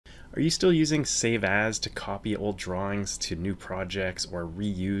Are you still using Save As to copy old drawings to new projects or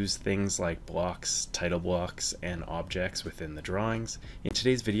reuse things like blocks, title blocks, and objects within the drawings? In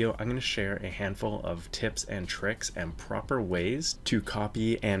today's video, I'm going to share a handful of tips and tricks and proper ways to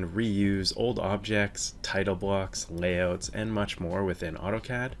copy and reuse old objects, title blocks, layouts, and much more within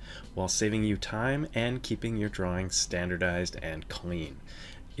AutoCAD while saving you time and keeping your drawings standardized and clean.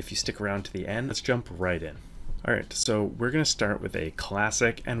 If you stick around to the end, let's jump right in. Alright, so we're going to start with a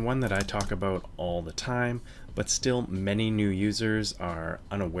classic and one that I talk about all the time, but still many new users are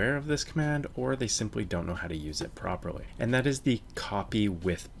unaware of this command or they simply don't know how to use it properly. And that is the copy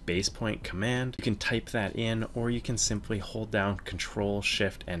with base point command. You can type that in or you can simply hold down Control,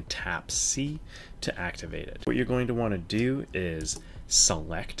 Shift, and tap C to activate it. What you're going to want to do is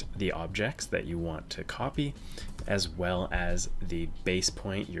select the objects that you want to copy as well as the base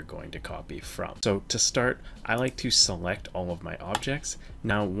point you're going to copy from. So to start, I like to select all of my objects.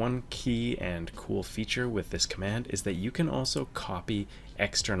 Now, one key and cool feature with this command is that you can also copy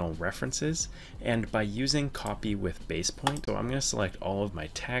external references, and by using copy with base point, so I'm going to select all of my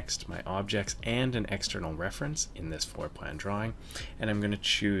text, my objects, and an external reference in this floor plan drawing, and I'm going to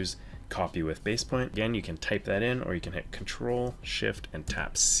choose copy with base point. Again, you can type that in or you can hit Control, Shift, and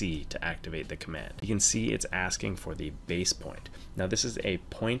tap C to activate the command. You can see it's asking for the base point. Now this is a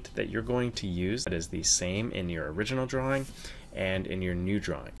point that you're going to use that is the same in your original drawing and in your new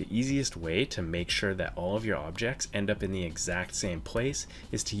drawing. The easiest way to make sure that all of your objects end up in the exact same place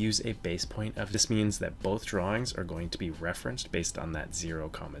is to use a base point of this. Means that both drawings are going to be referenced based on that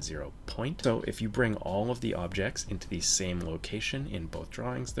 0,0 point. So if you bring all of the objects into the same location in both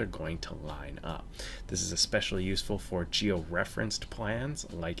drawings, they're going to line up. This is especially useful for geo-referenced plans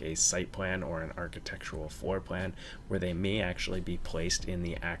like a site plan or an architectural floor plan where they may actually be placed in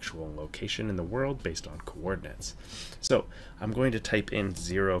the actual location in the world based on coordinates. So I'm going to type in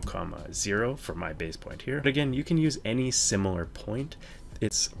 0,0 for my base point here. But again, you can use any similar point.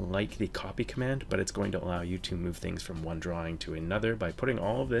 It's like the copy command, but it's going to allow you to move things from one drawing to another by putting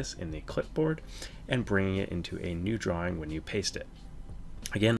all of this in the clipboard and bringing it into a new drawing when you paste it.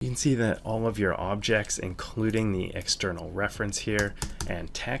 Again, you can see that all of your objects, including the external reference here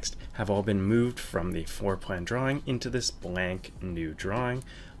and text, have all been moved from the floor plan drawing into this blank new drawing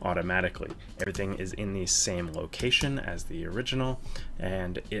automatically. Everything is in the same location as the original,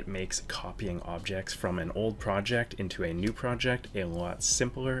 and it makes copying objects from an old project into a new project a lot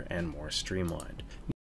simpler and more streamlined.